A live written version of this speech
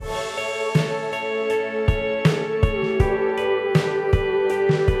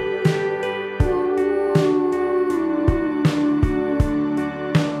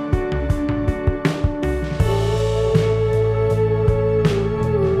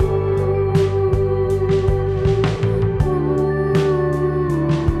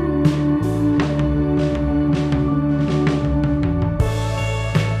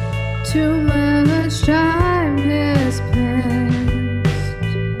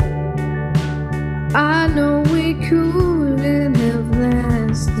I know we couldn't have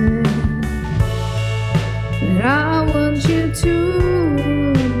lasted, but I want you to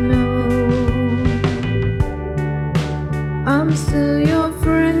know I'm still your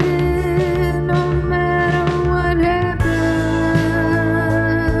friend, no matter what happens.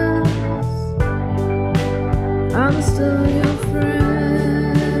 I'm still your friend.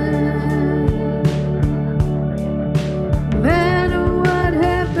 No matter what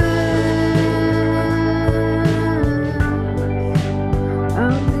happens,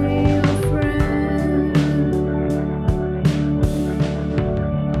 I'll be your friend.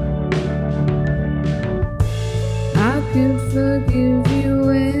 I could forgive you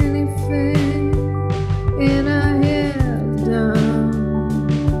anything, and I have done.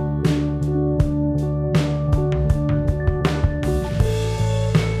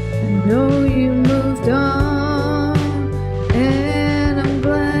 I know you moved on, and I'm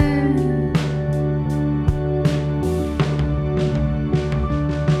glad.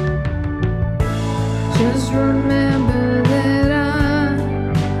 Just remember that I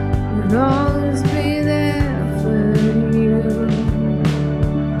will always be there for you.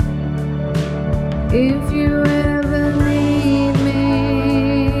 If you ever need me,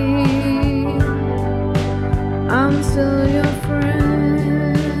 I'm still your friend.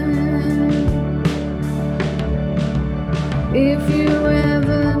 If you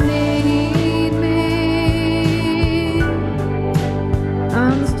ever need me,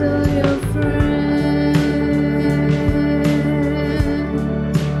 I'm still your friend.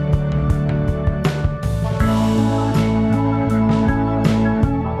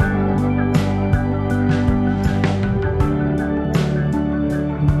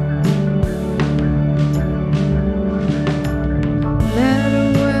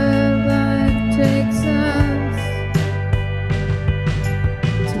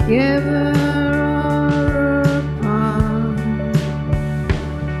 Together